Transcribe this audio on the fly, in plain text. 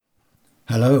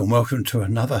Hello and welcome to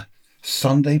another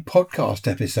Sunday podcast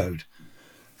episode.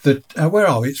 Where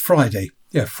are we? It's Friday.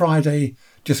 Yeah, Friday,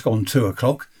 just gone 2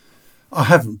 o'clock. I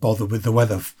haven't bothered with the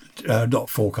weather, not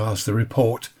forecast, the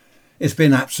report. It's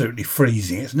been absolutely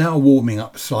freezing. It's now warming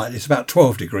up slightly. It's about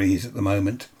 12 degrees at the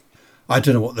moment. I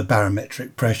don't know what the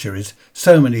barometric pressure is.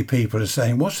 So many people are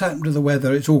saying, what's happened to the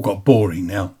weather? It's all got boring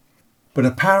now. But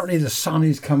apparently the sun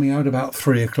is coming out about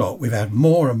 3 o'clock. We've had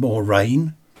more and more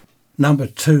rain. Number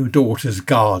 2 daughter's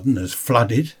garden has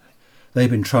flooded. They've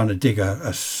been trying to dig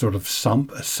a sort of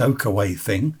sump, a soak-away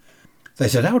thing. They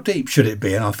said, how deep should it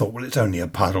be? And I thought, well, it's only a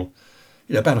puddle.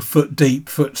 About a foot deep,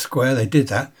 foot square. They did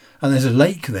that. And there's a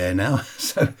lake there now.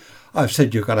 So I've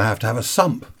said you're going to have a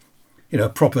sump. A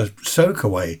proper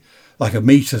soak-away, like a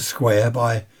metre square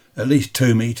by at least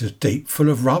 2 metres deep, full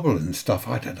of rubble and stuff.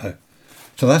 I don't know.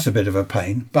 So that's a bit of a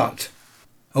pain. But,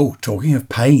 talking of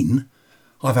pain,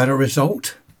 I've had a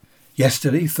result.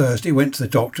 Yesterday, Thursday, went to the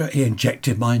doctor. He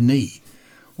injected my knee.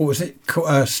 What was it?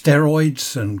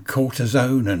 Steroids and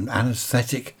cortisone and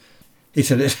anaesthetic. He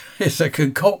said it's a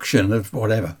concoction of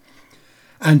whatever.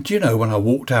 And when I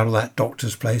walked out of that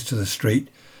doctor's place to the street,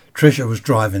 Tricia was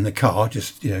driving the car,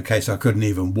 just in case I couldn't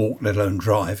even walk, let alone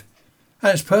drive.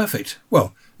 And it's perfect.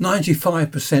 Well,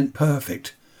 95%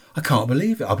 perfect. I can't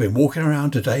believe it. I've been walking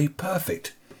around today,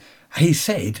 perfect. He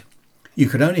said you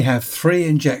can only have 3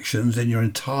 injections in your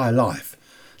entire life.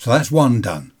 So that's 1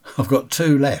 done. I've got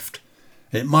 2 left.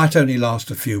 It might only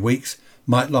last a few weeks,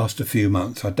 might last a few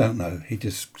months, I don't know. He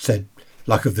just said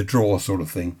luck of the draw sort of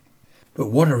thing. But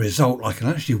what a result. I can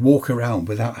actually walk around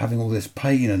without having all this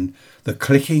pain, and the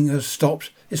clicking has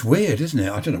stopped. It's weird, isn't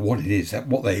it? I don't know what it is,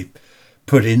 what they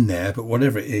put in there, but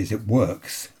whatever it is, it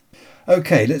works.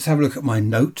 Okay, let's have a look at my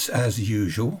notes as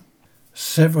usual.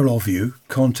 Several of you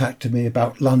contacted me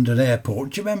about London Airport.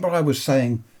 Do you remember I was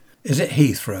saying, is it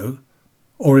Heathrow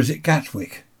or is it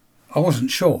Gatwick? I wasn't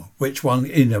sure which one,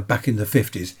 back in the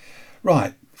 50s.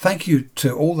 Right, thank you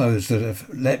to all those that have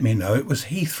let me know it was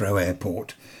Heathrow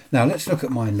Airport. Now let's look at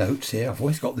my notes here. I've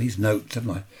always got these notes,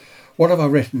 haven't I? What have I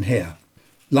written here?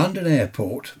 London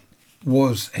Airport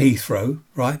was Heathrow,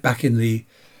 right, back in the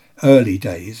early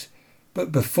days.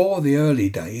 But before the early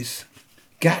days,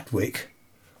 Gatwick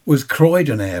was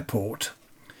Croydon Airport.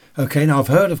 Okay, now I've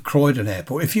heard of Croydon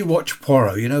Airport. If you watch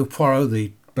Poirot, Poirot,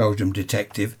 the Belgian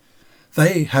detective,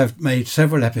 they have made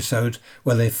several episodes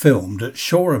where they filmed at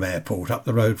Shoreham Airport up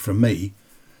the road from me,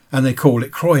 and they call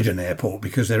it Croydon Airport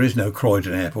because there is no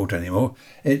Croydon Airport anymore.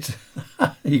 It's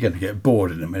you're going to get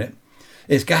bored in a minute.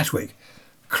 It's Gatwick.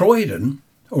 Croydon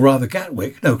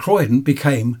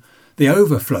became the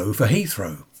overflow for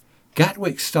Heathrow.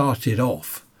 Gatwick started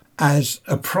off as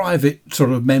a private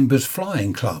sort of members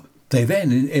flying club. They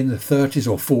then, in the 30s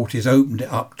or 40s, opened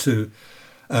it up to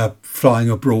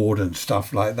flying abroad and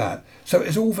stuff like that. So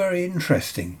it's all very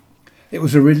interesting. It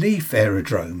was a relief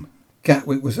aerodrome.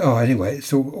 Gatwick was, anyway,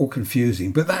 it's all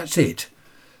confusing, but that's it.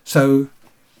 So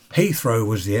Heathrow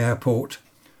was the airport,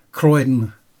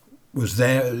 Croydon was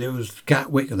there, it was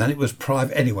Gatwick, and then it was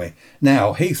private. Anyway,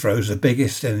 now Heathrow's the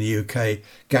biggest in the UK.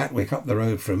 Gatwick up the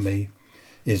road from me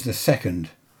is the second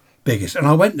biggest. And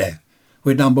I went there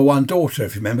with number 1 daughter,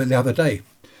 if you remember, the other day.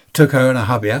 Took her and her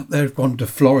hubby out. They've gone to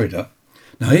Florida.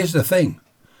 Now, here's the thing.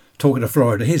 Talking to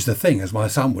Florida, here's the thing, as my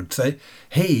son would say.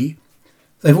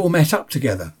 They've all met up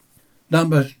together.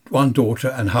 Number 1 daughter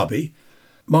and hubby,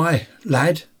 my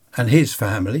lad and his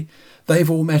family, they've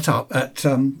all met up at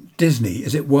Disney.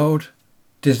 Is it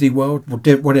Disney World?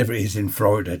 Whatever it is in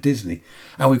Florida, Disney.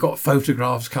 And we've got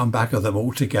photographs come back of them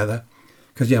all together.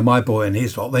 Because, my boy and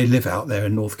his lot, they live out there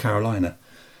in North Carolina.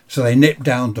 So they nip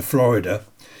down to Florida.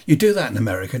 You do that in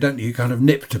America, don't you? You kind of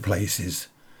nip to places.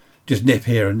 Just nip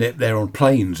here and nip there on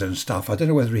planes and stuff. I don't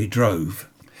know whether he drove.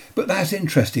 But that's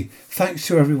interesting. Thanks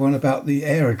to everyone about the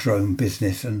aerodrome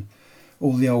business and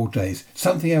all the old days.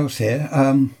 Something else here.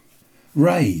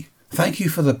 Ray, thank you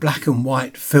for the black and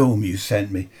white film you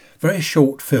sent me. Very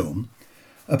short film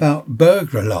about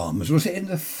burglar alarms. Was it in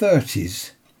the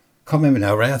 30s? Can't remember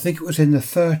now, Ray. I think it was in the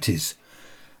 30s.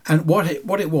 And what it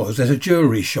was, there's a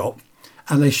jewellery shop,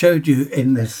 and they showed you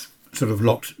in this sort of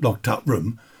locked up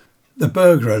room the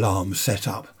burglar alarm set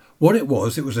up. What it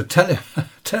was a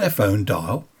telephone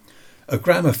dial, a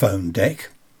gramophone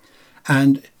deck,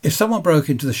 and if someone broke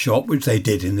into the shop, which they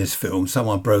did in this film,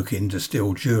 someone broke in to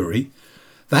steal jewellery,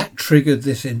 that triggered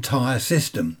this entire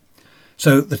system.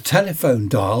 So the telephone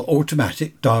dial,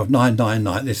 automatic, dial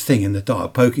 999, this thing in the dial,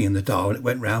 poking in the dial, and it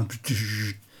went round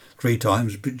 3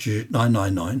 times,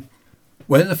 999.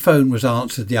 When the phone was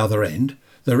answered the other end,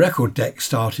 the record deck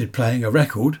started playing a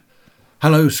record.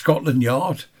 Hello, Scotland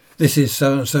Yard. This is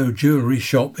so-and-so jewellery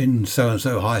shop in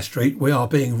so-and-so high street. We are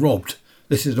being robbed.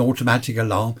 This is an automatic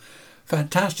alarm.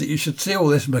 Fantastic. You should see all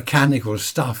this mechanical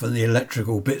stuff and the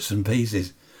electrical bits and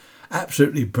pieces.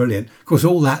 Absolutely brilliant. Of course,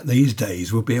 all that these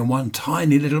days would be in one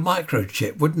tiny little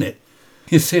microchip, wouldn't it?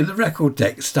 You see the record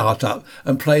deck start up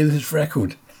and play this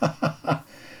record.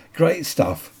 Great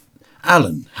stuff.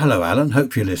 Alan. Hello, Alan.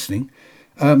 Hope you're listening.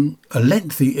 A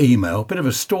lengthy email, bit of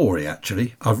a story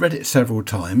actually. I've read it several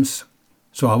times,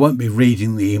 so I won't be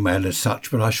reading the email as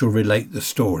such, but I shall relate the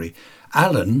story.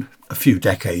 Alan, a few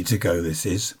decades ago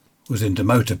was into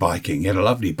motorbiking. He had a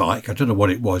lovely bike. I don't know what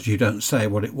it was. You don't say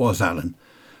what it was, Alan.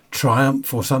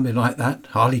 Triumph or something like that.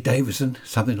 Harley Davidson,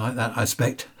 something like that, I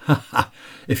expect.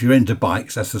 If you're into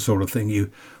bikes, that's the sort of thing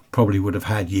you probably would have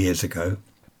had years ago.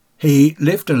 He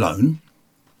lived alone.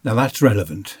 Now that's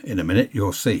relevant. In a minute,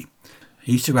 you'll see.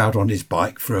 He used to go out on his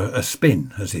bike for a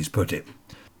spin, as he's put it.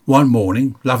 One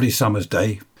morning, lovely summer's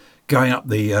day, going up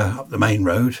the main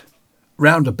road,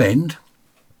 round a bend,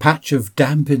 patch of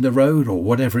damp in the road or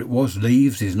whatever it was,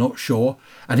 leaves, he's not sure,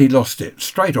 and he lost it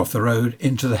straight off the road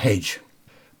into the hedge.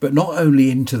 But not only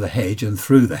into the hedge and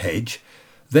through the hedge,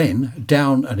 then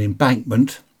down an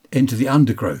embankment into the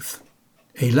undergrowth.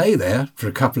 He lay there for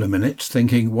a couple of minutes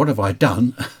thinking, what have I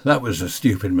done? That was a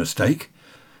stupid mistake.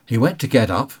 He went to get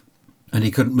up and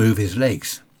he couldn't move his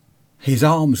legs. His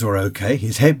arms were okay,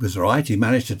 his head was right. He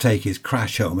managed to take his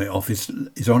crash helmet off.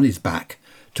 He's on his back,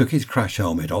 took his crash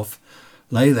helmet off,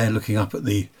 lay there looking up at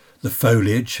the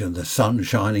foliage and the sun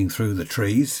shining through the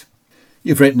trees.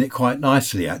 You've written it quite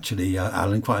nicely, actually,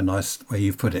 Alan, quite a nice way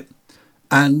you've put it.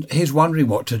 And he's wondering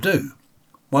what to do,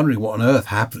 wondering what on earth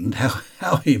happened,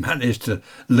 how he managed to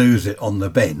lose it on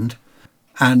the bend,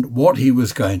 and what he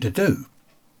was going to do,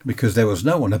 because there was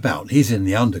no one about. He's in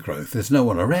the undergrowth, there's no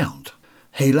one around.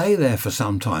 He lay there for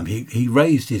some time. He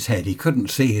raised his head. He couldn't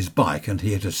see his bike, and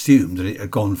he had assumed that it had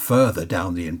gone further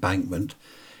down the embankment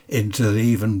into the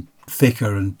even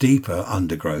thicker and deeper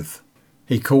undergrowth.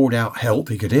 He called out help.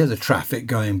 He could hear the traffic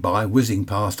going by, whizzing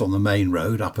past on the main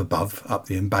road up above, up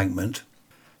the embankment.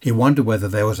 He wondered whether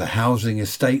there was a housing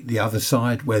estate the other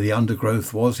side where the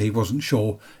undergrowth was. He wasn't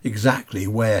sure exactly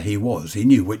where he was. He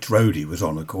knew which road he was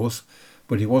on, of course,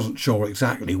 but he wasn't sure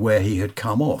exactly where he had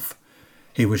come off.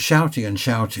 He was shouting and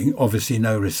shouting, obviously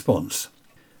no response.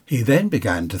 He then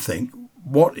began to think,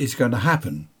 what is going to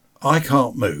happen? I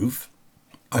can't move.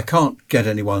 I can't get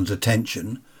anyone's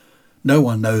attention. No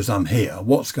one knows I'm here.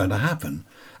 What's going to happen?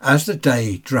 As the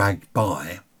day dragged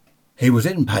by, he was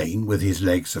in pain with his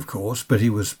legs, of course, but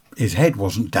his head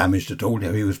wasn't damaged at all.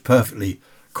 He was perfectly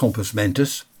compos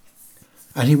mentis.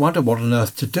 And he wondered what on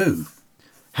earth to do,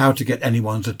 how to get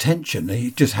anyone's attention. He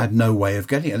just had no way of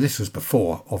getting it. This was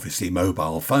before, obviously,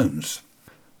 mobile phones.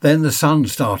 Then the sun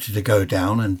started to go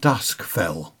down and dusk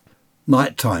fell.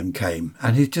 Night time came,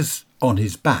 and he's just on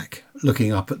his back,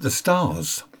 looking up at the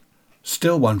stars,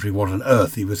 still wondering what on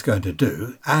earth he was going to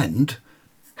do and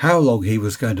how long he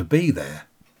was going to be there.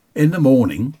 In the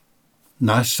morning,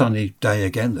 nice sunny day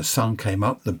again, the sun came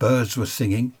up, the birds were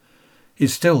singing.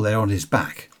 He's still there on his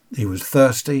back. He was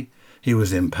thirsty, he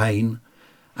was in pain,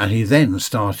 and he then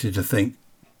started to think,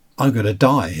 I'm going to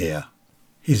die here.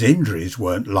 His injuries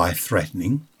weren't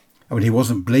life-threatening. I mean, he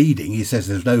wasn't bleeding. He says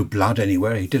there's no blood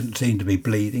anywhere. He didn't seem to be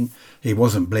bleeding. He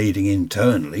wasn't bleeding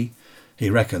internally. He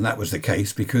reckoned that was the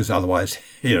case because otherwise,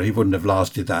 he wouldn't have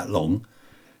lasted that long.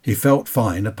 He felt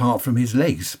fine apart from his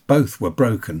legs. Both were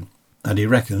broken, and he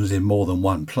reckons in more than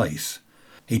one place.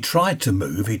 He tried to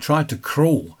move. He tried to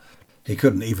crawl. He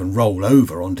couldn't even roll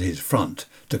over onto his front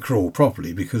to crawl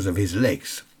properly because of his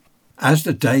legs. As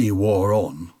the day wore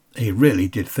on, he really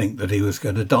did think that he was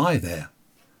going to die there.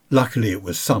 Luckily it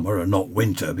was summer and not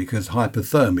winter, because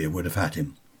hypothermia would have had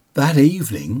him. That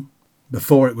evening,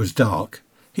 before it was dark,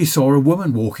 he saw a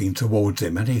woman walking towards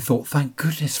him, and he thought, thank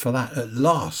goodness for that at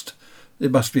last. There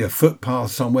must be a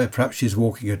footpath somewhere, perhaps she's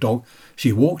walking a dog.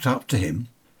 She walked up to him.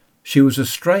 She was a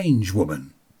strange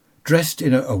woman, dressed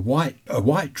in a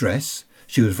white dress.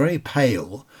 She was very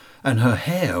pale, and her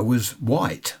hair was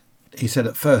white. He said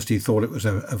at first he thought it was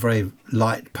a very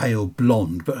light, pale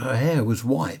blonde, but her hair was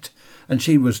white, and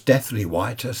she was deathly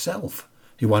white herself.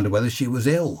 He wondered whether she was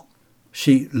ill.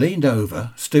 She leaned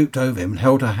over, stooped over him, and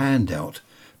held her hand out,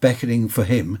 beckoning for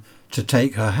him to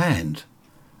take her hand.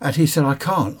 And he said, I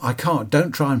can't,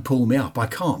 don't try and pull me up, I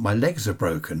can't, my legs are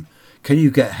broken. Can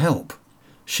you get help?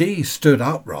 She stood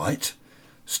upright,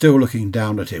 still looking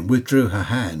down at him, withdrew her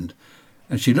hand,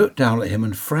 and she looked down at him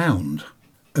and frowned,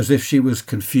 as if she was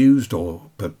confused or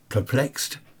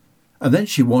perplexed. And then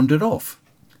she wandered off.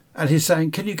 And he's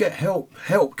saying, can you get help?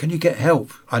 Help, can you get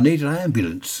help? I need an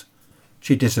ambulance.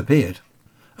 She disappeared.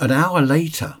 An hour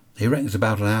later, He reckons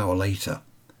about an hour later.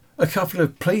 A couple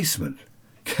of policemen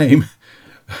came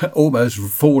almost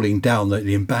falling down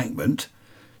the embankment,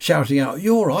 shouting out,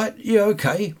 "You all right? You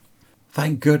okay?"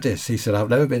 "Thank goodness," he said,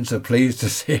 "I've never been so pleased to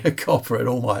see a copper in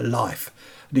all my life."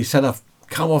 And he said, "I've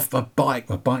come off my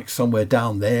bike's somewhere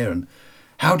down there, and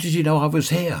how did you know I was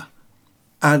here?"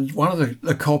 And one of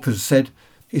the coppers said,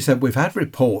 "We've had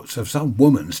reports of some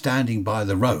woman standing by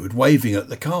the road waving at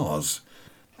the cars,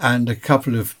 and a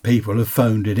couple of people have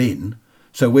phoned it in,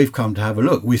 so we've come to have a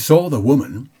look. We saw the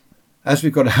woman. As we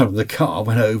got out of the car,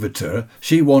 went over to her,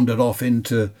 she wandered off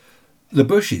into the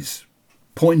bushes,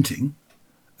 pointing,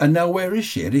 and now where is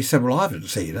she?" And he said, "Well, I haven't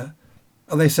seen her."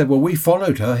 And they said, "Well, we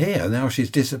followed her here, now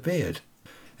she's disappeared."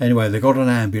 Anyway, they got an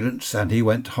ambulance and he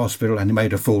went to hospital and he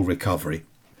made a full recovery.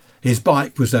 His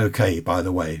bike was okay, by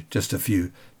the way, just a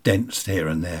few dents here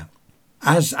and there.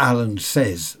 As Alan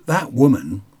says, that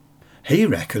woman, he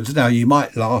reckons, now you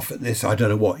might laugh at this, I don't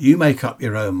know what, you make up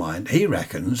your own mind, he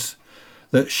reckons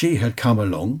that she had come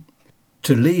along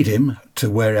to lead him to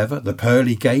wherever, the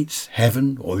pearly gates,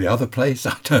 heaven, or the other place,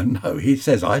 I don't know. He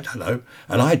says, "I don't know,"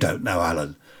 and I don't know,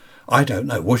 Alan. I don't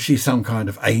know. Was she some kind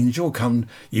of angel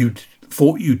you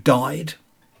thought you died,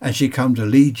 and she come to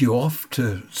lead you off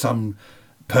to some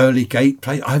pearly gate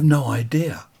place? I have no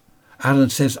idea. Alan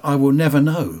says, "I will never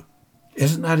know."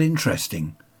 Isn't that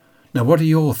interesting? Now, what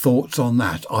are your thoughts on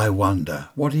that, I wonder?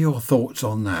 What are your thoughts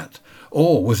on that?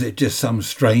 Or was it just some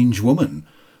strange woman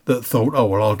that thought, "Oh,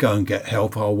 well, I'll go and get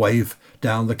help. I'll wave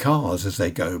down the cars as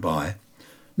they go by"?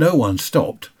 No one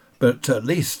stopped, but at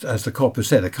least, as the copper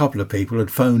said, a couple of people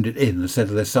had phoned it in and said,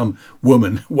 "There's some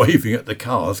woman waving at the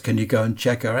cars. Can you go and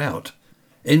check her out?"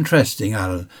 Interesting,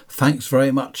 Alan. Thanks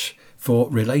very much for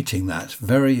relating that.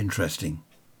 Very interesting.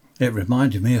 It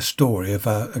reminded me a story of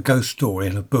a ghost story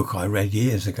in a book I read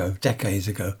years ago, decades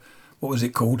ago. What was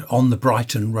it called? On the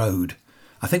Brighton Road.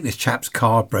 I think this chap's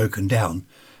car had broken down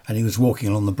and he was walking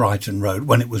along the Brighton Road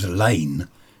when it was a lane,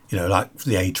 like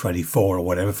the A24 or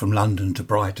whatever, from London to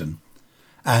Brighton.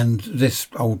 And this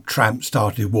old tramp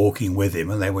started walking with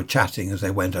him and they were chatting as they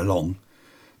went along.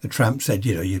 The tramp said,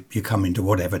 you come into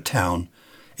whatever town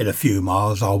in a few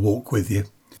miles, I'll walk with you.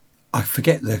 I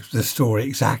forget the story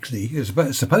exactly.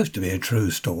 It's supposed to be a true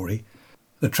story.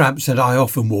 The tramp said, "I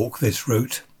often walk this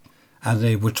route," and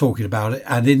they were talking about it.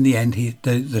 And in the end,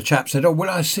 the chap said, "Oh, will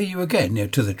I see you again?"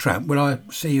 To the tramp, "Will I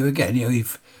see you again?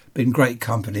 You've been great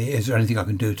company. Is there anything I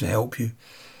can do to help you?"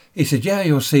 He said, "Yeah,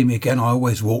 you'll see me again. I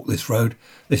always walk this road.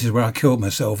 This is where I killed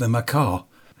myself in my car."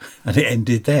 And it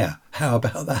ended there. How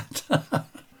about that?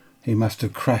 He must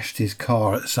have crashed his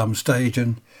car at some stage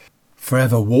and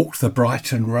forever walked the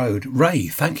Brighton Road. Ray,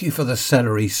 thank you for the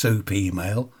celery soup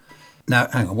email. Now,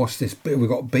 hang on, what's this? We've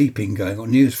got beeping going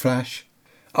on. Newsflash.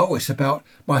 Oh, it's about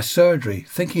my surgery.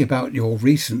 Thinking about your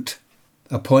recent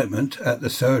appointment at the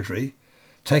surgery.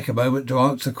 Take a moment to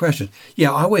answer questions.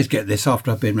 Yeah, I always get this after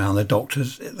I've been round the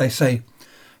doctors. They say,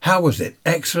 "How was it?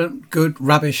 Excellent, good,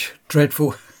 rubbish,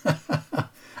 dreadful?"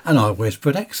 And I always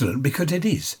put excellent because it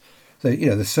is.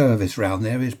 The service round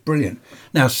there is brilliant.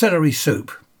 Now, celery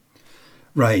soup.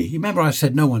 Ray, you remember I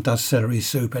said no one does celery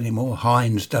soup anymore?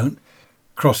 Heinz don't.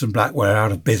 Cross and Blackwell are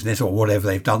out of business or whatever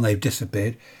they've done. They've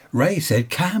disappeared. Ray said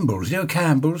Campbell's.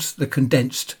 Campbell's, the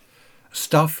condensed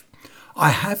stuff. I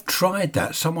have tried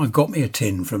that. Someone got me a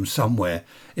tin from somewhere.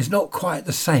 It's not quite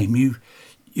the same.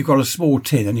 You've got a small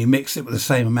tin and you mix it with the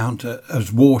same amount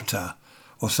as water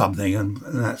or something. And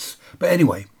that's... But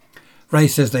anyway, Ray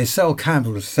says they sell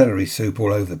Campbell's celery soup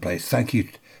all over the place. Thank you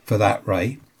for that,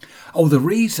 Ray. Oh, the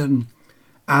reason...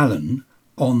 Alan,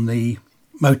 on the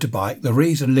motorbike, the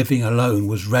reason living alone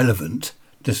was relevant,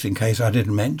 just in case I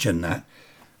didn't mention that,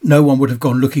 no one would have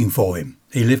gone looking for him.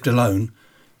 He lived alone.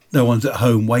 No one's at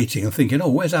home waiting and thinking, "Oh,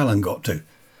 where's Alan got to?"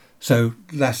 So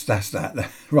that's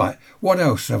that. Right, what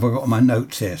else have I got on my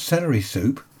notes here? Celery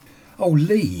soup. Oh,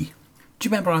 Lee. Do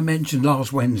you remember I mentioned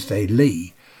last Wednesday,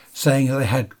 Lee, saying they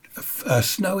had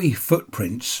snowy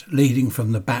footprints leading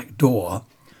from the back door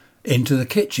into the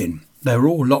kitchen? They were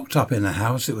all locked up in the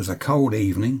house. It was a cold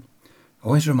evening.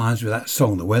 Always reminds me of that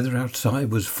song, "The weather outside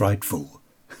was frightful,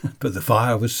 but the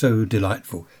fire was so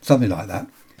delightful." Something like that.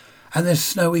 And there's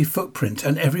snowy footprints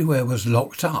and everywhere was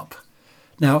locked up.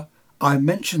 Now, I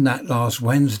mentioned that last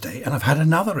Wednesday and I've had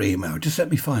another email. Just let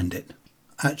me find it.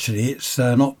 Actually, it's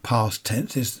not past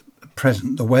tense, it's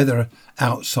present. The weather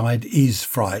outside is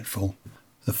frightful.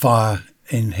 The fire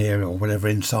in here or whatever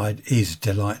inside is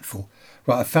delightful.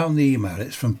 Right, I found the email.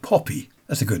 It's from Poppy.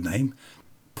 That's a good name.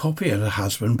 Poppy and her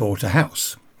husband bought a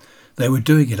house. They were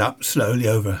doing it up slowly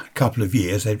over a couple of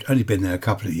years. They'd only been there a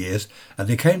couple of years. And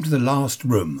they came to the last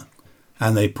room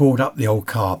and they pulled up the old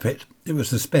carpet. It was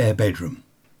the spare bedroom.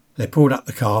 They pulled up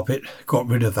the carpet, got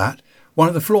rid of that. One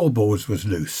of the floorboards was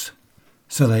loose.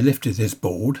 So they lifted this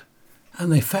board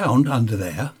and they found under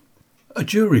there a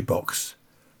jewellery box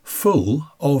full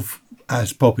of,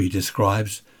 as Poppy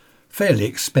describes, fairly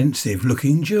expensive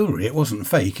looking jewellery. It wasn't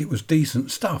fake, it was decent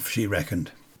stuff, she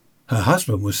reckoned. Her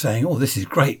husband was saying, oh, this is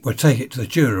great, we'll take it to the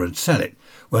jeweller and sell it.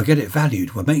 We'll get it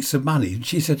valued, we'll make some money. And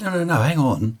she said, no, hang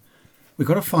on. We've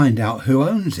got to find out who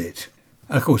owns it.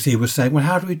 And of course he was saying, well,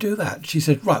 how do we do that? She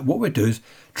said, right, what we'll do is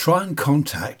try and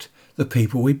contact the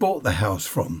people we bought the house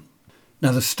from.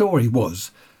 Now the story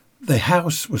was, the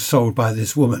house was sold by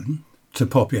this woman to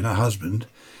Poppy and her husband.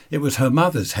 It was her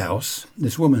mother's house,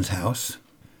 this woman's house.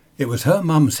 It was her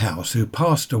mum's house who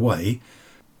passed away.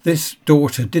 This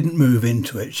daughter didn't move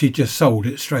into it. She just sold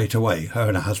it straight away. Her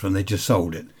and her husband, they just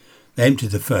sold it. They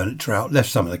emptied the furniture out, left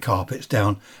some of the carpets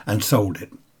down and sold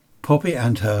it. Poppy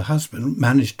and her husband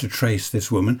managed to trace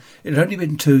this woman. It had only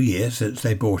been 2 years since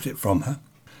they bought it from her.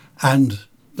 And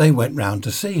they went round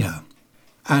to see her.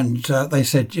 And they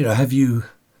said, have you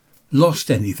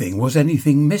lost anything? Was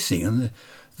anything missing? And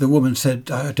the woman said,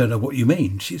 I don't know what you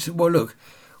mean. She said, well, look,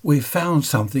 we've found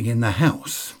something in the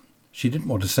house. She didn't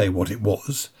want to say what it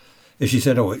was. If she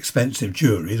said, oh, expensive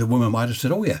jewellery, the woman might have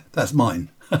said, oh, yeah, that's mine,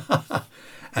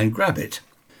 and grab it.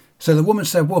 So the woman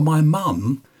said, well, my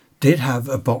mum did have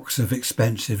a box of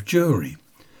expensive jewellery,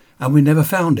 and we never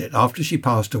found it. After she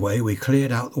passed away, we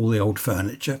cleared out all the old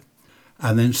furniture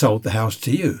and then sold the house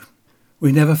to you.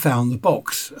 We never found the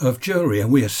box of jewellery,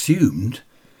 and we assumed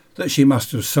that she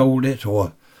must have sold it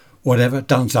or whatever,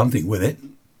 done something with it.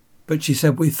 But she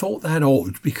said, we thought that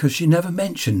odd because she never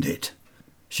mentioned it.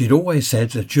 She'd always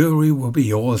said, the jewellery will be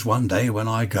yours one day when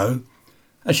I go.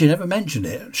 And she never mentioned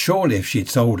it. Surely if she'd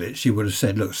sold it, she would have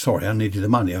said, look, sorry, I needed the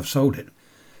money, I've sold it.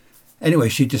 Anyway,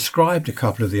 she described a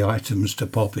couple of the items to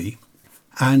Poppy.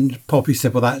 And Poppy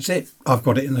said, well, that's it. I've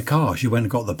got it in the car. She went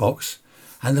and got the box.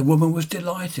 And the woman was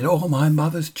delighted. Oh, my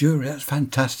mother's jewellery, that's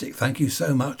fantastic. Thank you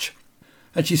so much.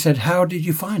 And she said, how did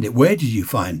you find it? Where did you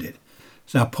find it?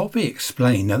 So now Poppy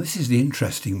explained, now this is the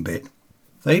interesting bit.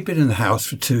 They'd been in the house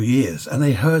for 2 years and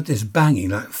they heard this banging,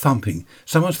 like thumping.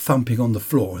 Someone's thumping on the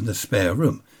floor in the spare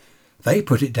room. They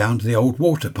put it down to the old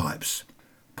water pipes.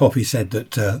 Poppy said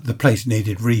that the place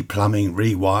needed re-plumbing,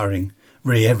 rewiring,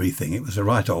 re-everything. It was a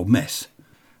right old mess.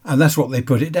 And that's what they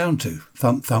put it down to.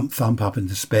 Thump, thump, thump up in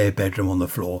the spare bedroom on the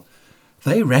floor.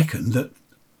 They reckoned that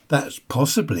that's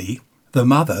possibly the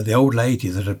mother, the old lady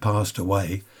that had passed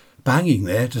away, banging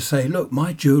there to say, look,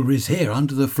 my jewellery's here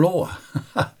under the floor.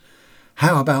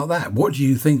 How about that? What do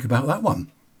you think about that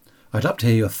one? I'd love to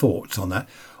hear your thoughts on that.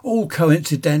 All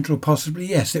coincidental, possibly,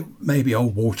 yes, it may be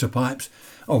old water pipes.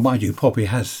 Oh, mind you, Poppy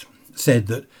has said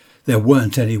that there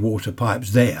weren't any water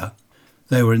pipes there.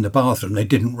 They were in the bathroom. They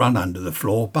didn't run under the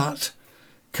floor, but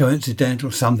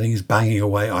coincidental, something is banging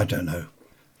away, I don't know.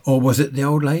 Or was it the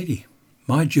old lady?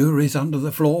 My jewellery's under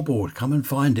the floorboard. Come and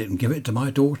find it and give it to my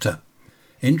daughter.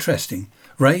 Interesting.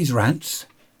 Ray's rants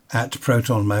at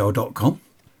protonmail.com.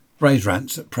 Ray's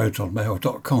rants at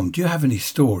protonmail.com. Do you have any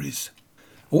stories?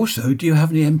 Also, do you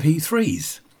have any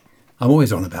MP3s? I'm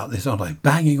always on about this, aren't I?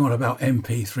 Banging on about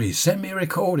MP3s. Send me a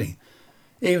recording.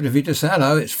 Even if you just say,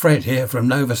 hello, it's Fred here from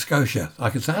Nova Scotia. I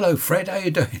can say, hello, Fred, how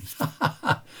you doing?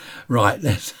 Right,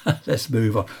 let's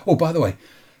move on. Oh, by the way,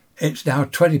 it's now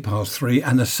 3:20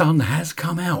 and the sun has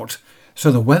come out.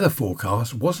 So the weather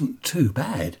forecast wasn't too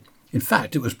bad. In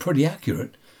fact, it was pretty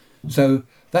accurate. So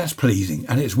that's pleasing,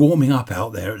 and it's warming up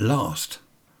out there at last.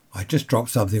 I just dropped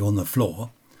something on the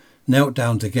floor, knelt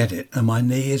down to get it, and my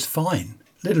knee is fine.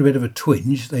 A little bit of a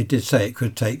twinge. They did say it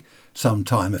could take some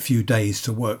time, a few days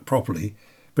to work properly,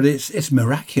 but it's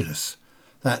miraculous.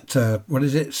 That, what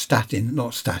is it?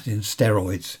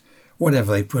 Steroids,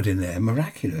 whatever they put in there,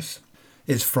 miraculous.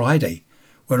 It's Friday.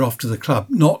 We're off to the club,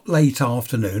 not late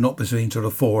afternoon, not between sort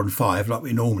of 4 and 5 like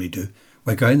we normally do.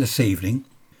 We're going this evening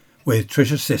with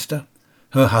Trisha's sister,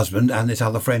 her husband, and this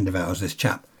other friend of ours, this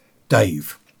chap,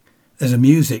 Dave. There's a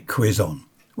music quiz on,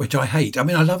 which I hate. I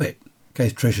mean, I love it, in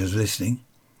case Trisha's listening.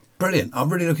 Brilliant. I'm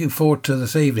really looking forward to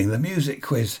this evening. The music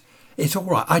quiz, it's all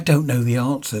right. I don't know the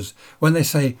answers. When they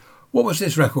say, what was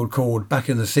this record called back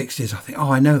in the 60s? I think,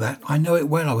 oh, I know that. I know it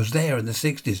well. I was there in the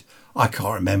 60s. I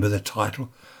can't remember the title.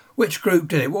 Which group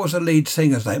did it? What was the lead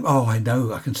singer's name? Oh, I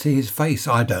know. I can see his face.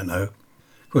 I don't know.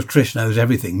 Of course, Trish knows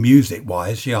everything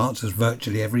music-wise. She answers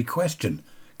virtually every question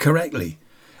correctly.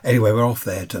 Anyway, we're off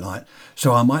there tonight.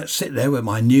 So I might sit there with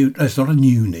my new... No, it's not a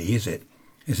new knee, is it?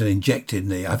 It's an injected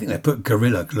knee. I think they put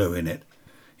Gorilla Glue in it.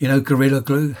 You know Gorilla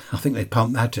Glue? I think they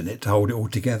pumped that in it to hold it all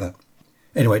together.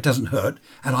 Anyway, it doesn't hurt,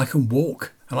 and I can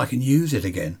walk and I can use it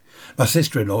again. My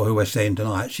sister-in-law, who we're seeing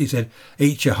tonight, she said,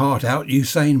 "Eat your heart out,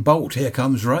 Usain Bolt, here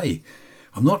comes Ray."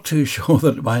 I'm not too sure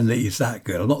that mine is that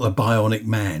good. I'm not the bionic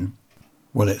man.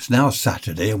 Well, it's now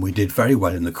Saturday and we did very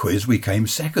well in the quiz. We came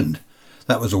second.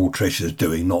 That was all Trisha's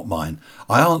doing, not mine.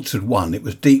 I answered one. It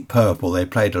was Deep Purple. They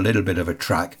played a little bit of a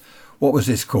track. What was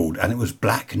this called? And it was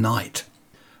Black Knight.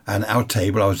 And our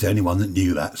table, I was the only one that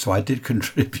knew that, so I did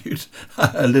contribute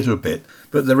a little bit.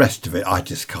 But the rest of it, I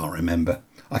just can't remember.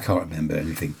 I can't remember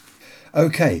anything.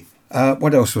 OK,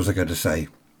 what else was I going to say?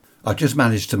 I've just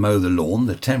managed to mow the lawn.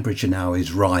 The temperature now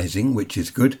is rising, which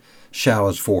is good.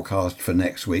 Showers forecast for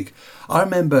next week. Do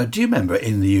you remember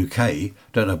in the UK,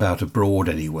 don't know about abroad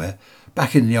anywhere,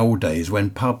 back in the old days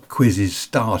when pub quizzes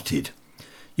started,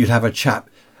 you'd have a chap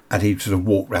and he'd sort of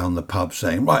walk round the pub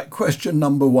saying, "Right, question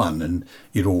number 1," and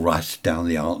you'd all write down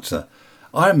the answer.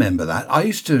 I remember that. I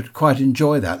used to quite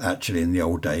enjoy that actually in the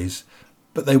old days,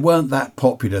 but they weren't that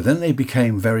popular. Then they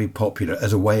became very popular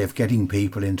as a way of getting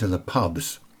people into the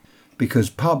pubs, because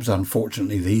pubs,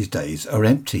 unfortunately, these days are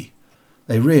empty.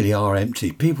 They really are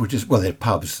empty. People just, well, they're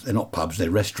pubs. They're not pubs,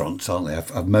 they're restaurants, aren't they?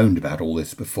 I've moaned about all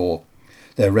this before.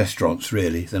 They're restaurants,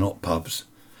 really. They're not pubs.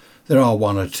 There are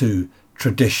one or two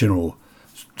traditional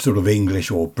sort of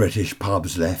English or British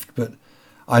pubs left, but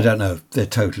I don't know. They're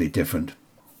totally different.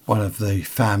 One of the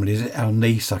families, our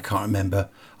niece, I can't remember.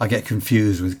 I get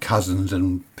confused with cousins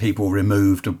and people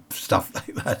removed and stuff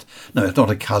like that. No, it's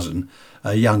not a cousin,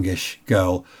 a youngish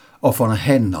girl off on a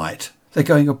hen night. They're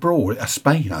going abroad,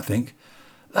 Spain, I think.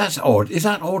 That's odd. Is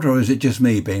that odd, or is it just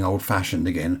me being old-fashioned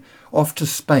again? Off to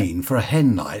Spain for a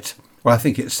hen night. Well, I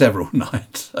think it's several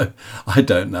nights, so I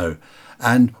don't know.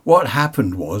 And what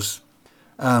happened was,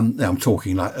 I'm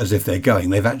talking like as if they're going.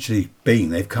 They've actually been.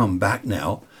 They've come back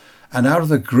now. And out of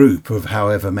the group of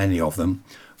however many of them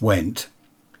went,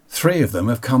 3 of them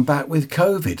have come back with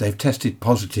COVID. They've tested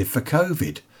positive for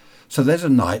COVID. So there's a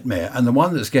nightmare. And the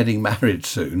one that's getting married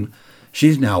soon,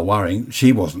 she's now worrying,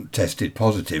 she wasn't tested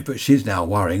positive, but she's now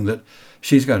worrying that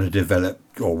she's going to develop,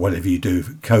 or whatever you do,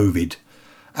 COVID,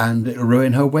 and it'll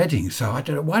ruin her wedding. So I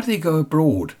don't know, why do they go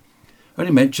abroad? I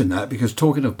only mention that because,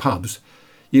 talking of pubs,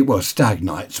 stag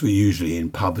nights were usually in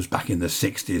pubs back in the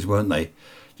 60s, weren't they?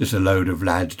 Just a load of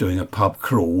lads doing a pub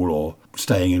crawl or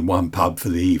staying in one pub for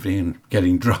the evening and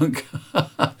getting drunk.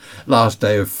 Last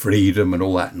day of freedom and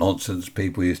all that nonsense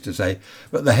people used to say.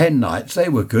 But the hen nights, they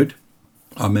were good.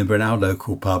 I remember in our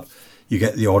local pub, you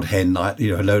get the odd hen night,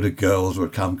 a load of girls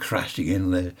would come crashing in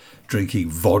and they're drinking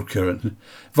vodka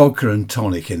and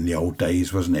tonic in the old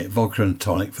days, wasn't it? Vodka and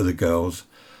tonic for the girls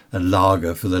and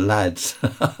lager for the lads.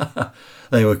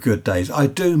 They were good days. I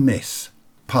do miss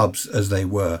pubs as they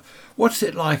were. What's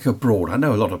it like abroad? I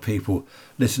know a lot of people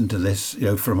listen to this,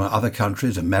 from other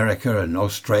countries, America and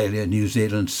Australia, New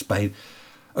Zealand, Spain.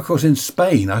 Of course, in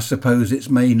Spain, I suppose it's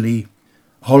mainly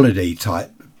holiday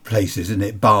type places, isn't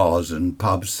it? Bars and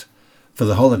pubs for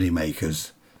the holiday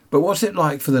makers. But what's it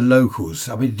like for the locals?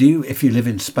 I mean, if you live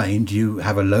in Spain, do you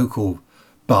have a local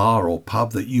bar or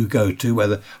pub that you go to where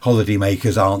the holiday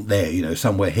makers aren't there,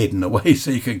 somewhere hidden away,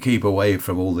 so you can keep away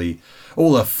from all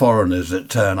the foreigners that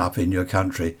turn up in your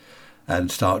country and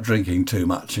start drinking too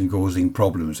much and causing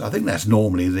problems? I think that's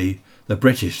normally the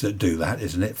British that do that,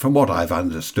 isn't it? From what I've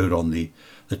understood on the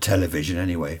television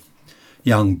anyway.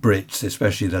 Young Brits,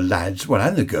 especially the lads,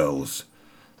 and the girls,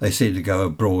 they seem to go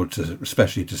abroad,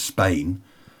 especially to Spain,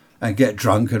 and get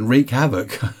drunk and wreak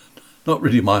havoc. Not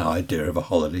really my idea of a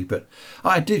holiday, but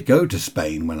I did go to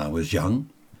Spain when I was young,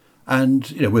 and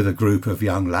with a group of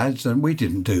young lads, and we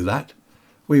didn't do that.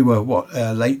 We were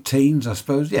late teens, I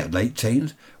suppose. Yeah, late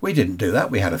teens. We didn't do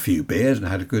that. We had a few beers and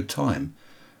had a good time.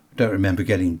 I don't remember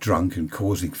getting drunk and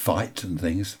causing fights and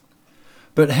things.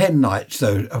 But hen nights,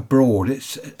 though, abroad,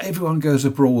 everyone goes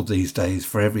abroad these days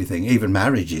for everything, even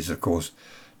marriages, of course.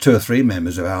 2 or 3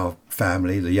 members of our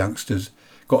family, the youngsters,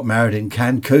 got married in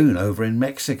Cancun over in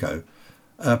Mexico.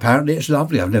 Apparently it's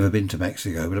lovely. I've never been to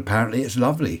Mexico, but apparently it's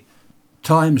lovely.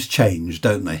 Times change,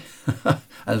 don't they?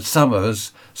 And some of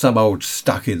us, some old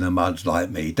stuck in the muds like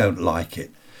me, don't like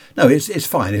it. No, it's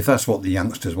fine. If that's what the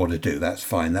youngsters want to do, that's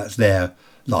fine. That's their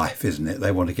life, isn't it?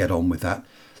 They want to get on with that.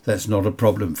 That's not a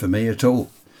problem for me at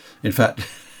all. In fact,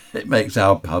 it makes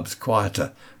our pubs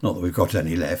quieter. Not that we've got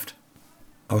any left.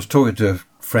 I was talking to a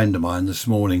friend of mine this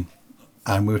morning,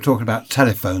 and we were talking about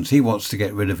telephones. He wants to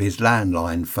get rid of his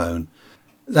landline phone.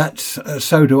 That's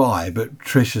so do I, but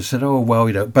Tricia said, oh,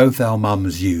 well, both our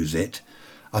mums use it.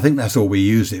 I think that's all we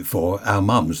use it for. Our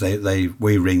mums,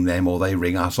 we ring them or they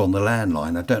ring us on the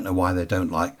landline. I don't know why they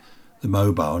don't like the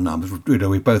mobile numbers.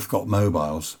 We both got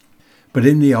mobiles. But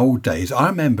in the old days, I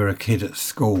remember a kid at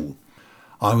school.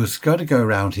 I was going to go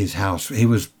around his house. He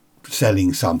was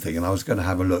selling something and I was going to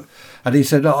have a look. And he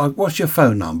said, "Oh, what's your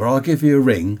phone number? I'll give you a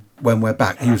ring when we're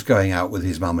back." He was going out with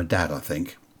his mum and dad, I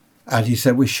think. And he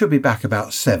said, "We should be back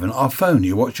about 7. I'll phone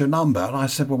you. What's your number?" And I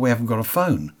said, "Well, we haven't got a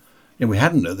phone." We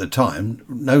hadn't at the time.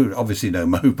 Obviously no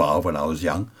mobile when I was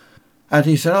young. And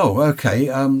he said, "Oh, okay,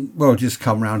 well, just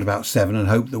come round about 7 and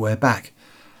hope that we're back."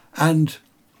 And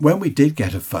when we did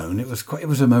get a phone, it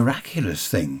was a miraculous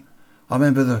thing. I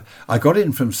remember I got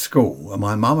in from school and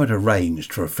my mum had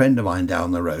arranged for a friend of mine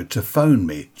down the road to phone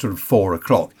me sort of 4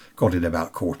 o'clock, got in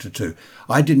about 1:45.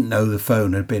 I didn't know the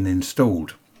phone had been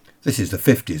installed. This is the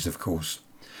 50s, of course.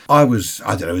 I was,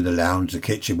 I don't know, in the lounge, the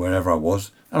kitchen, wherever I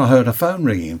was, and I heard a phone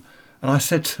ringing. And I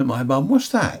said to my mum, "What's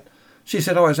that?" She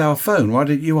said, "Oh, it's our phone. Why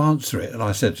didn't you answer it?" And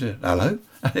I said, "Hello."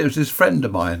 And it was this friend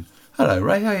of mine. "Hello,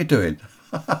 Ray, how you doing?"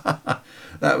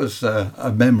 That was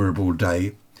a memorable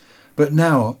day. But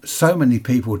now so many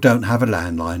people don't have a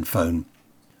landline phone.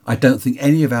 I don't think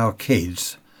any of our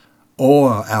kids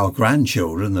or our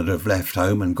grandchildren that have left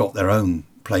home and got their own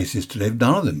places to live,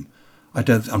 none of them.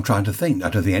 I'm trying to think. I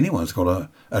don't think anyone's got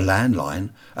a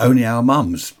landline. Only our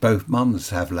mums. Both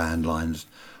mums have landlines.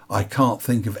 I can't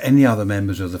think of any other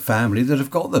members of the family that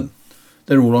have got them.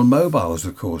 They're all on mobiles,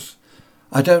 of course.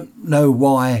 I don't know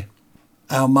why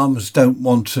our mums don't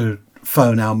want to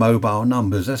phone our mobile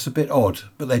numbers. That's a bit odd,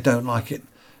 but they don't like it.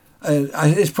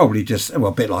 It's probably just,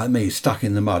 well, a bit like me, stuck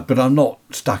in the mud. But I'm not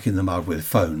stuck in the mud with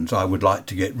phones. I would like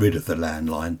to get rid of the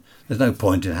landline. There's no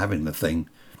point in having the thing.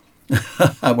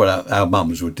 Well, our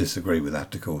mums would disagree with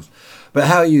that, of course. But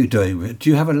how are you doing? Do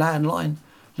you have a landline?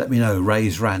 Let me know,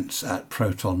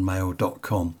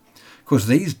 raisrants@protonmail.com. Of course,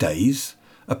 these days,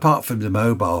 apart from the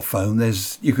mobile phone,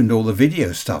 you can do all the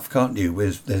video stuff, can't you?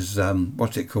 There's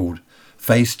what's it called?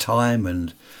 FaceTime,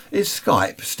 and is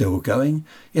Skype still going?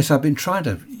 Yes, I've been trying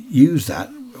to use that,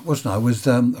 wasn't I? With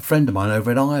a friend of mine over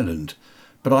in Ireland,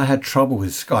 but I had trouble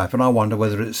with Skype, and I wonder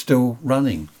whether it's still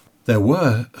running. There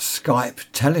were Skype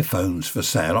telephones for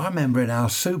sale. I remember in our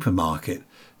supermarket,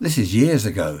 this is years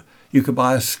ago, you could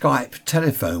buy a Skype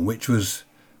telephone, which was,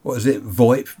 what is it,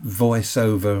 VoIP, voice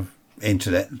over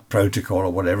internet protocol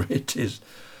or whatever it is.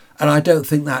 And I don't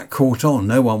think that caught on.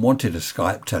 No one wanted a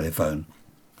Skype telephone.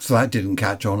 So that didn't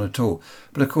catch on at all.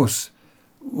 But of course,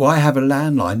 why have a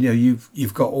landline?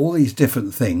 You've got all these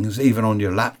different things, even on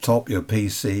your laptop, your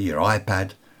PC, your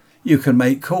iPad. You can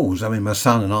make calls. I mean, my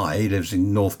son and he lives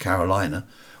in North Carolina.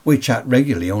 We chat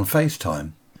regularly on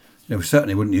FaceTime. We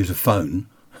certainly wouldn't use a phone.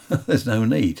 There's no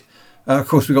need. Of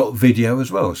course, we've got video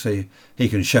as well. So he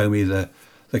can show me the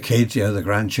kids, the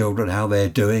grandchildren, how they're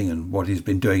doing and what he's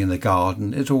been doing in the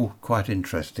garden. It's all quite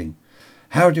interesting.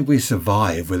 How did we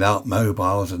survive without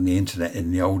mobiles and the internet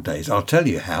in the old days? I'll tell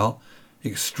you how.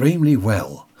 Extremely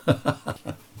well.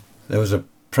 There was a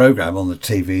programme on the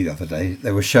TV the other day.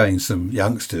 They were showing some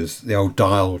youngsters the old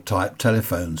dial-type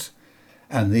telephones.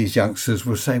 And these youngsters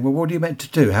were saying, "Well, what are you meant to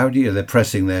do? How do you..." They're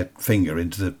pressing their finger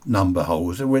into the number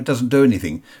holes. Well, it doesn't do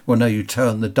anything. Well, no, you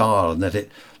turn the dial and let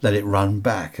it run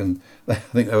back. And I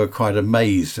think they were quite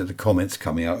amazed at the comments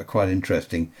coming out. Quite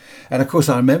interesting. And of course,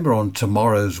 I remember on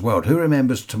Tomorrow's World. Who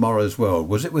remembers Tomorrow's World?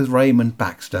 Was it with Raymond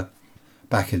Baxter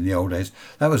back in the old days?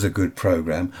 That was a good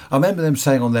programme. I remember them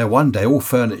saying on there one day all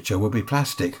furniture will be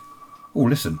plastic. Oh,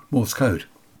 listen, Morse code.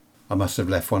 I must have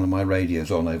left one of my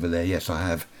radios on over there. Yes, I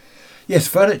have. Yes,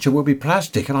 furniture will be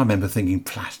plastic. And I remember thinking,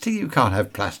 plastic? You can't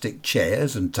have plastic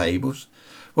chairs and tables.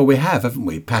 Well, we have, haven't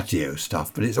we? Patio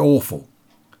stuff, but it's awful.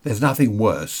 There's nothing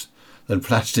worse than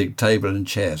plastic table and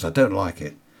chairs. I don't like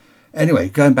it. Anyway,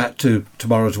 going back to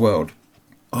Tomorrow's World.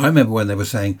 I remember when they were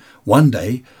saying one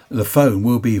day the phone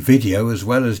will be video as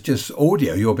well as just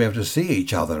audio. You'll be able to see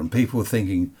each other, and people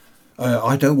thinking,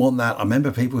 I don't want that. I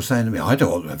remember people saying to me, "I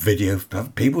don't want a video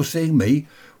of people seeing me.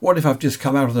 What if I've just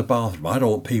come out of the bathroom? I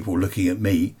don't want people looking at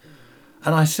me."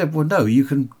 And I said, "Well, no, you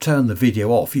can turn the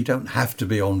video off. You don't have to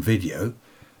be on video."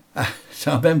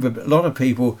 So I remember a lot of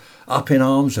people up in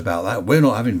arms about that. We're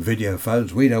not having video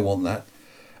phones. We don't want that.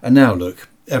 And now look,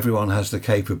 everyone has the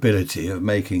capability of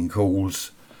making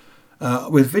calls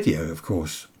with video, of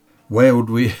course. Where would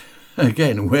we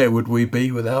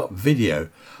be without video?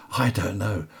 I don't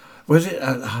know. Was it?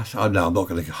 I know I'm not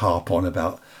going to harp on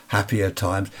about happier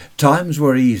times. Times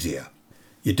were easier.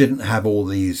 You didn't have all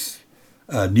these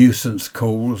nuisance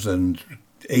calls and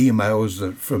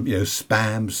emails from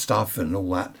spam stuff and all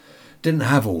that. Didn't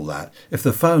have all that. If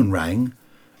the phone rang,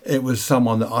 it was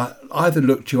someone that either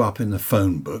looked you up in the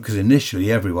phone book, because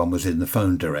initially everyone was in the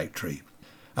phone directory,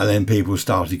 and then people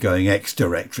started going X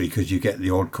directory because you get the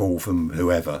odd call from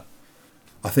whoever.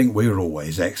 I think we were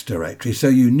always X directory, so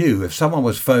you knew if someone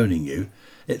was phoning you,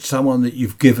 it's someone that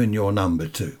you've given your number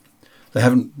to. They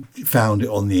haven't found it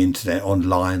on the internet,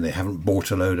 online. They haven't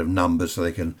bought a load of numbers so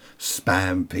they can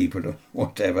spam people or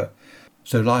whatever.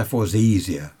 So life was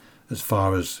easier as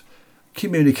far as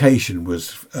communication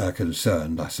was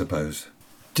concerned, I suppose.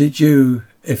 Did you,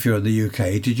 if you're in the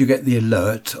UK, did you get the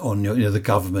alert on your, the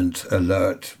government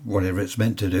alert, whatever it's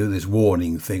meant to do, this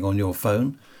warning thing on your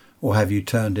phone? Or have you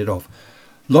turned it off?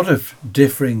 A lot of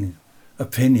differing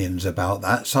opinions about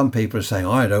that. Some people are saying,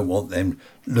 I don't want them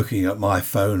looking at my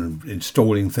phone and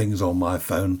installing things on my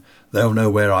phone. They'll know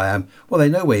where I am. Well, they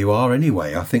know where you are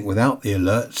anyway. I think without the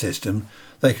alert system,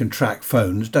 they can track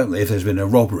phones, don't they? If there's been a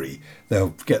robbery,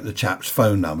 they'll get the chap's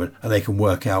phone number and they can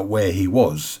work out where he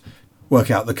was, work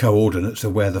out the coordinates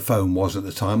of where the phone was at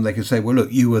the time. They can say, well,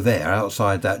 look, you were there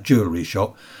outside that jewellery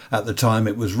shop at the time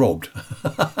it was robbed.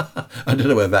 I don't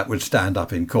know whether that would stand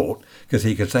up in court, because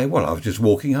he could say, well, I was just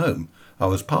walking home. I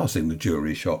was passing the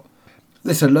jewellery shop.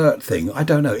 This alert thing, I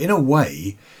don't know. In a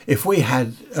way, if we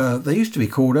had, they used to be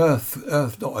called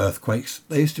not earthquakes,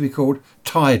 they used to be called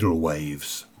tidal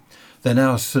waves. They're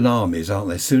now tsunamis, aren't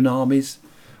they? Tsunamis?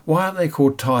 Why aren't they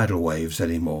called tidal waves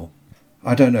anymore?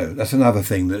 I don't know. That's another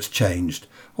thing that's changed.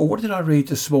 Or what did I read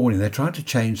this morning? They're trying to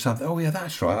change something. Oh, yeah,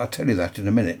 that's right. I'll tell you that in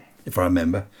a minute, if I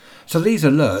remember. So these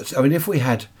alerts, I mean, if we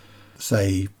had,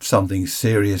 say, something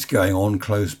serious going on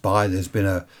close by, there's been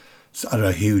a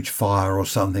huge fire or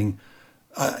something,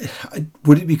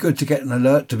 would it be good to get an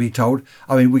alert to be told?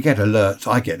 I mean, we get alerts.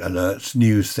 I get alerts,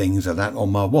 news things and that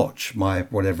on my watch, my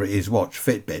whatever it is watch,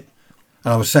 Fitbit.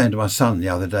 And I was saying to my son the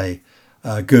other day,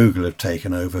 Google have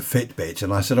taken over Fitbit,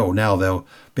 and I said, oh, now they'll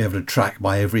be able to track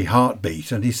my every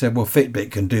heartbeat. And he said, well, Fitbit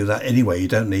can do that anyway. You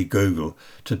don't need Google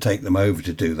to take them over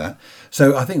to do that.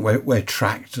 So I think we're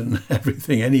tracked and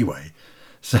everything anyway.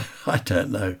 So I don't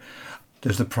know.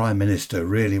 Does the Prime Minister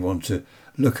really want to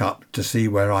look up to see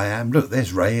where I am? Look,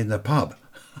 there's Ray in the pub.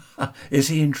 Is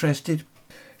he interested?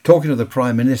 Talking of the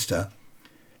Prime Minister,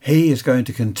 he is going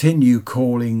to continue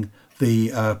calling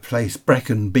the place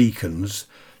Brecon Beacons.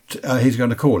 He's going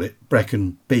to call it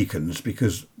Brecon Beacons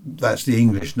because that's the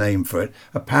English name for it.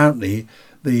 Apparently,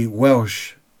 the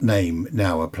Welsh name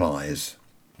now applies,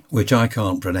 which I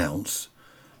can't pronounce.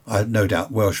 No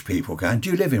doubt Welsh people can. Do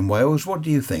you live in Wales? What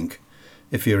do you think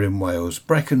if you're in Wales?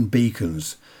 Brecon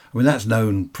Beacons. I mean, that's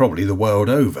known probably the world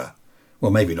over.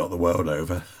 Well, maybe not the world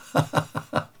over.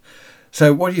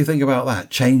 So what do you think about that?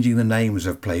 Changing the names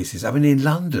of places. I mean, in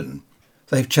London,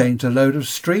 they've changed a load of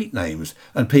street names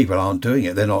and people aren't doing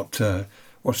it. They're not,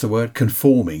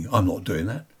 conforming. I'm not doing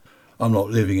that. I'm not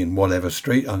living in whatever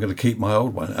street. I'm going to keep my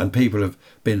old one. And people have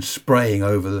been spraying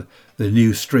over the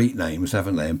new street names,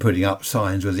 haven't they? And putting up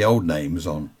signs with the old names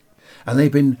on. And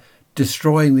they've been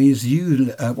destroying these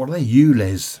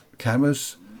ULEZ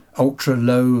cameras, ultra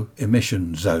low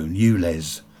emission zone,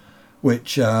 ULEZ,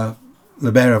 which the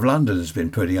Mayor of London has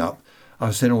been putting up.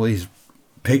 I've seen all these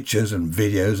pictures and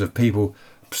videos of people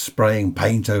spraying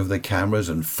paint over the cameras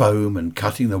and foam and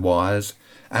cutting the wires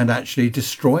and actually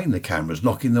destroying the cameras,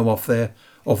 knocking them off their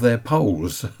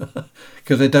poles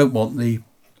because they don't want the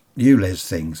ULEZ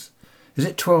things. Is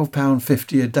it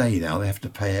 £12.50 a day now? They have to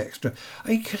pay extra.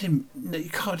 You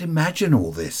can't imagine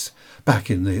all this back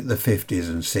in the 50s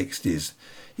and 60s.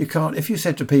 You can't. If you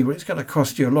said to people, it's going to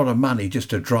cost you a lot of money just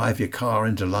to drive your car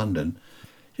into London,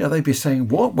 they'd be saying,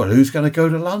 what? Well, who's going to go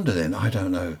to London then? I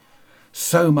don't know.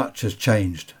 So much has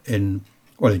changed in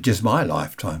just my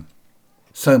lifetime.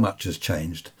 So much has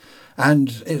changed.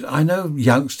 And I know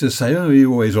youngsters say, oh,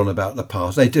 you're always on about the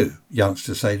past. They do.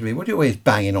 Youngsters say to me, what are you always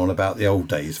banging on about the old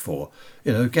days for?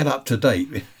 Get up to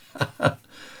date.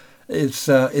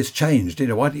 It's changed.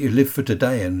 Why don't you live for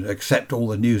today and accept all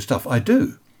the new stuff? I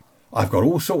do. I've got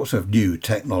all sorts of new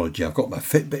technology. I've got my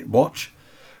Fitbit watch.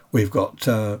 We've got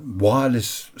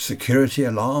wireless security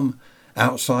alarm,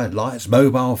 outside lights,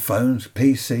 mobile phones,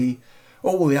 PC,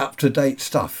 all the up-to-date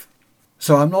stuff.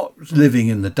 So I'm not living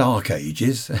in the dark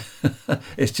ages.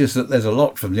 It's just that there's a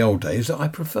lot from the old days that I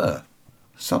prefer.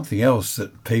 Something else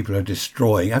that people are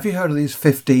destroying. Have you heard of these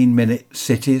 15-minute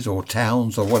cities or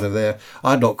towns or whatever they're?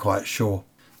 I'm not quite sure.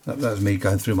 That was me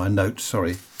going through my notes,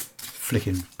 sorry.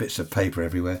 Flicking bits of paper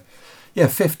everywhere. Yeah,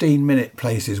 15-minute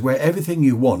places where everything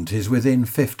you want is within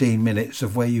 15 minutes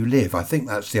of where you live. I think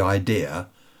that's the idea.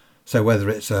 So whether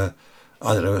it's a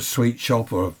sweet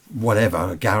shop or whatever,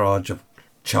 a garage, a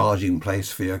charging place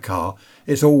for your car,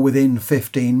 it's all within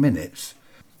 15 minutes.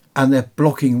 And they're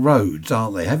blocking roads,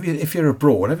 aren't they? If you're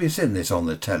abroad, have you seen this on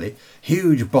the telly?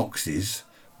 Huge boxes,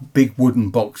 big wooden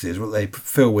boxes, what they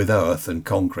fill with earth and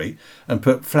concrete and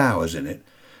put flowers in it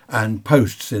and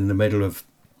posts in the middle of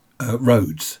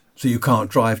roads, so you can't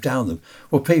drive down them.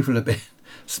 Well, people have been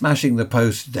smashing the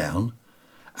posts down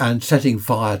and setting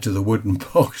fire to the wooden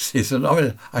boxes. And I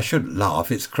mean, I shouldn't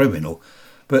laugh, it's criminal.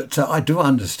 But I do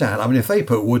understand. I mean, if they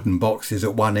put wooden boxes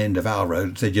at one end of our road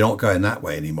and said, you're not going that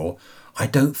way anymore, I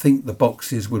don't think the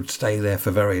boxes would stay there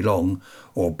for very long,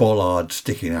 or bollards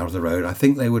sticking out of the road. I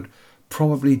think they would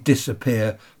probably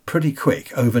disappear pretty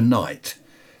quick overnight.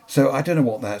 So I don't know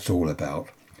what that's all about.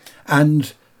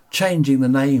 And changing the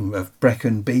name of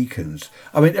Brecon Beacons.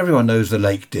 I mean, everyone knows the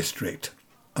Lake District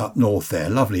up north there.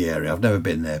 Lovely area. I've never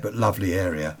been there, but lovely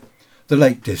area. The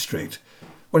Lake District.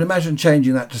 Well, imagine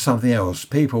changing that to something else.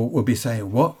 People would be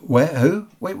saying, what? Where? Who?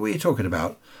 Wait, what are you talking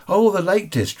about? Oh, the Lake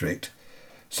District.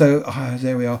 So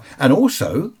there we are. And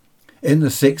also, in the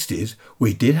 60s,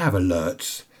 we did have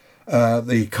alerts.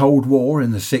 The Cold War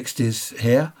in the 60s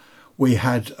here, we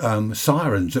had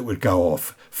sirens that would go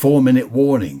off, 4-minute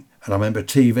warning. And I remember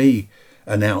TV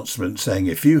announcements saying,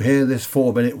 if you hear this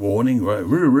 4-minute warning,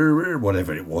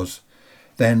 whatever it was,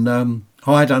 then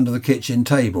hide under the kitchen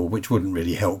table, which wouldn't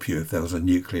really help you if there was a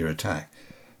nuclear attack.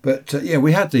 But yeah,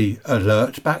 we had the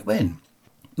alert back then.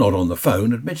 Not on the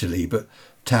phone, admittedly, but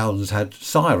towns had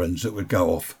sirens that would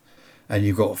go off. And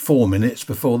you've got 4 minutes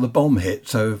before the bomb hit.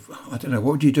 So, I don't know,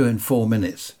 what would you do in 4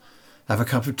 minutes? Have a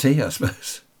cup of tea, I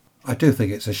suppose. I do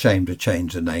think it's a shame to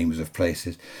change the names of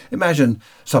places. Imagine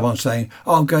someone saying,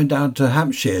 oh, I'm going down to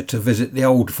Hampshire to visit the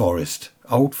Old Forest.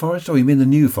 Old Forest? Oh, you mean the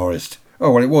New Forest?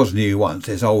 Oh, well, it was new once.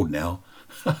 It's old now.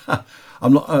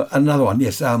 I'm not. Another one,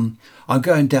 yes. I'm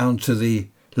going down to the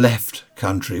left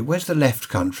country. Where's the left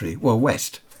country? Well,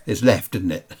 west. It's left,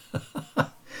 isn't it?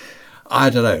 I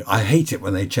don't know. I hate it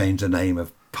when they change the name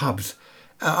of pubs.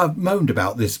 I've moaned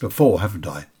about this before, haven't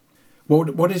I?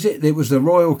 What is it? It was the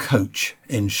Royal Coach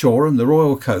in Shoreham, the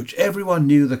Royal Coach. Everyone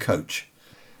knew the coach.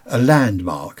 A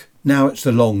landmark. Now it's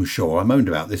the Longshore. I moaned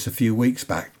about this a few weeks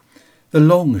back. The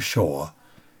Longshore.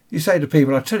 You say to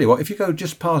people, I tell you what, if you go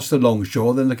just past the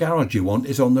Longshore, then the garage you want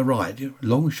is on the right.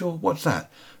 Longshore? What's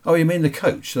that? Oh, you mean the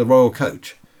coach, the Royal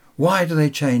Coach. Why do they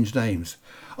change names?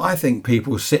 I think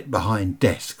people sit behind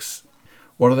desks.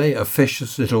 What are they?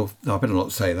 Officious little... No, I better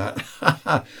not say that.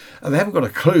 They haven't got a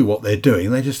clue what they're doing.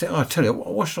 They just think, oh, I tell you,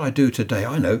 what should I do today?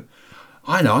 I know,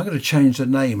 I'm going to change the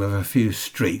name of a few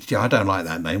streets. Yeah, I don't like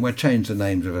that name. We'll change the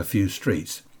names of a few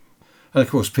streets. And,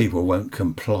 of course, people won't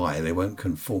comply. They won't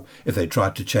conform. If they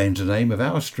tried to change the name of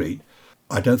our street,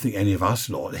 I don't think any of us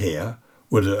lot here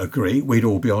would agree. We'd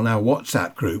all be on our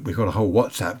WhatsApp group. We've got a whole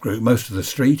WhatsApp group. Most of the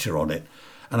street are on it.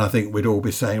 And I think we'd all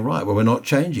be saying, right, well, we're not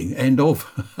changing. End of.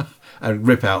 And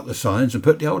rip out the signs and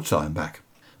put the old sign back.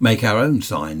 Make our own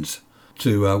signs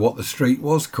to what the street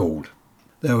was called.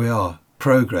 There we are.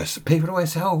 Progress. People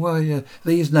always say, oh, well, yeah,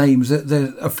 these names,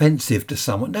 they're offensive to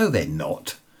someone. No, they're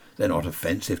not. They're not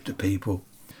offensive to people.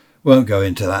 Won't go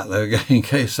into that, though, in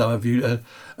case some of you...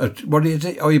 what is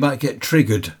it? Oh, you might get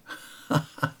triggered.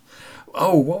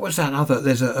 Oh, what was that other...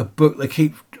 There's a book. They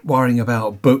keep worrying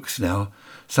about books now.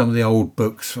 Some of the old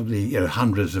books from the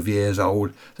hundreds of years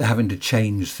old, they're having to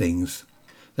change things.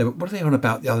 What are they on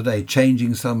about the other day?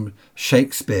 Changing some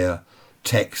Shakespeare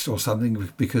text or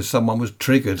something because someone was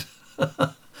triggered.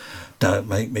 Don't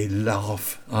make me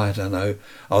laugh. I don't know.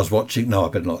 I was watching... No, I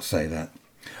better not say that.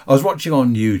 I was watching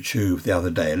on YouTube the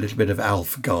other day a little bit of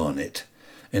Alf Garnett.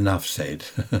 Enough said.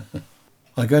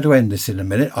 I'm going to end this in a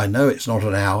minute. I know it's not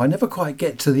an hour. I never quite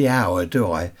get to the hour,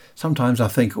 do I? Sometimes I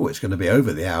think, oh, it's going to be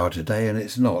over the hour today, and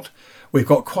it's not. We've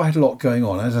got quite a lot going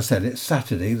on. As I said, it's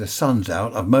Saturday. The sun's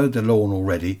out. I've mowed the lawn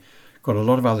already. Got a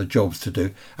lot of other jobs to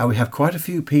do. And we have quite a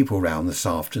few people round this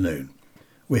afternoon.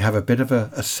 We have a bit of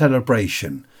a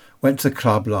celebration. Went to the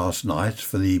club last night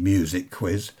for the music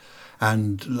quiz.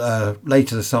 And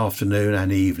later this afternoon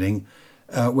and evening,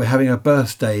 we're having a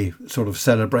birthday sort of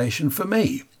celebration for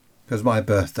me. Because my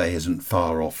birthday isn't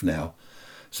far off now.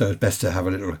 So it's best to have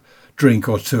a little drink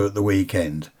or two at the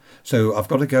weekend. So I've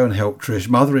got to go and help Trish.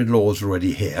 Mother-in-law's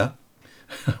already here.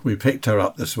 We picked her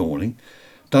up this morning.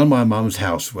 Done my mum's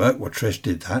housework. Well, Trish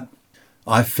did that.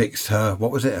 I fixed her,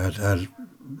 what was it,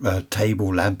 her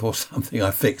table lamp or something.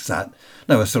 I fixed that.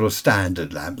 No, a sort of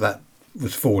standard lamp. That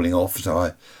was falling off.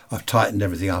 So I've tightened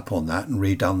everything up on that and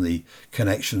redone the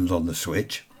connections on the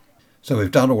switch. So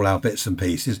we've done all our bits and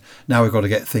pieces. Now we've got to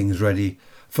get things ready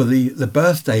for the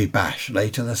birthday bash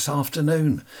later this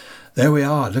afternoon. There we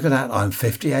are. Look at that. I'm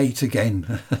 58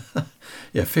 again.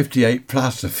 Yeah, 58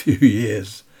 plus a few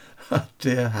years. Oh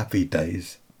dear, happy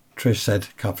days. Trish said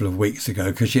a couple of weeks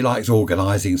ago, because she likes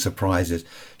organising surprises,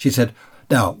 she said,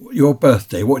 now, your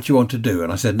birthday, what do you want to do?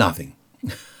 And I said, nothing.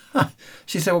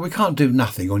 She said, well, we can't do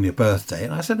nothing on your birthday.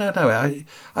 And I said, no,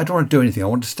 I don't want to do anything. I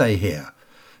want to stay here.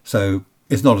 So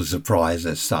It's not a surprise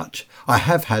as such. I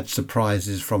have had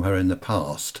surprises from her in the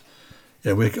past.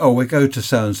 We go to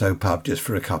so-and-so pub just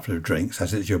for a couple of drinks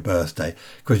as it's your birthday,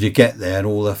 because you get there and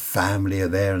all the family are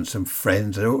there and some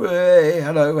friends and, oh, hey,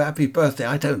 hello, happy birthday.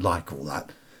 I don't like all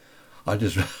that. I'd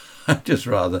just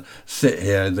rather sit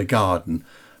here in the garden,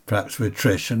 perhaps with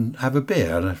Trish, and have a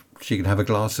beer, and she can have a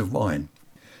glass of wine.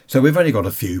 So we've only got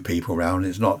a few people round.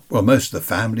 It's not, well, most of the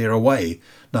family are away.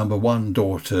 Number one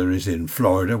daughter is in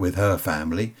Florida with her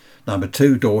family. Number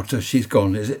two daughter, she's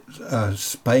gone, is it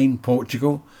Spain,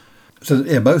 Portugal? So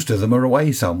yeah, most of them are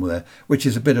away somewhere, which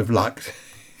is a bit of luck,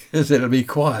 because it'll be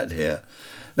quiet here.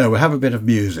 No, we'll have a bit of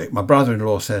music. My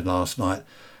brother-in-law said last night,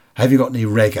 have you got any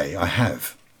reggae? I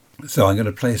have. So I'm going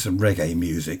to play some reggae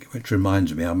music, which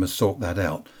reminds me I must sort that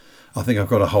out. I think I've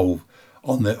got a whole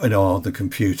on the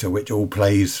computer which all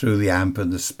plays through the amp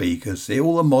and the speakers. See,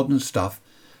 all the modern stuff.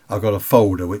 I've got a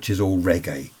folder which is all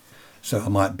reggae. So I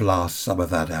might blast some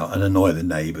of that out and annoy the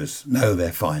neighbours. No,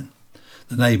 they're fine.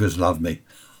 The neighbours love me.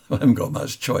 I haven't got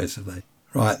much choice, have they?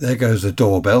 Right, there goes the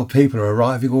doorbell. People are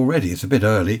arriving already. It's a bit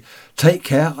early. Take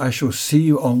care. I shall see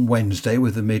you on Wednesday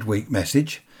with the midweek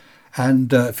message.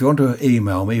 And if you want to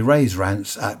email me,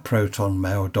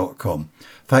 raiserants@protonmail.com.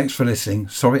 Thanks for listening.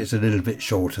 Sorry it's a little bit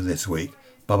shorter this week.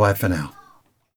 Bye-bye for now.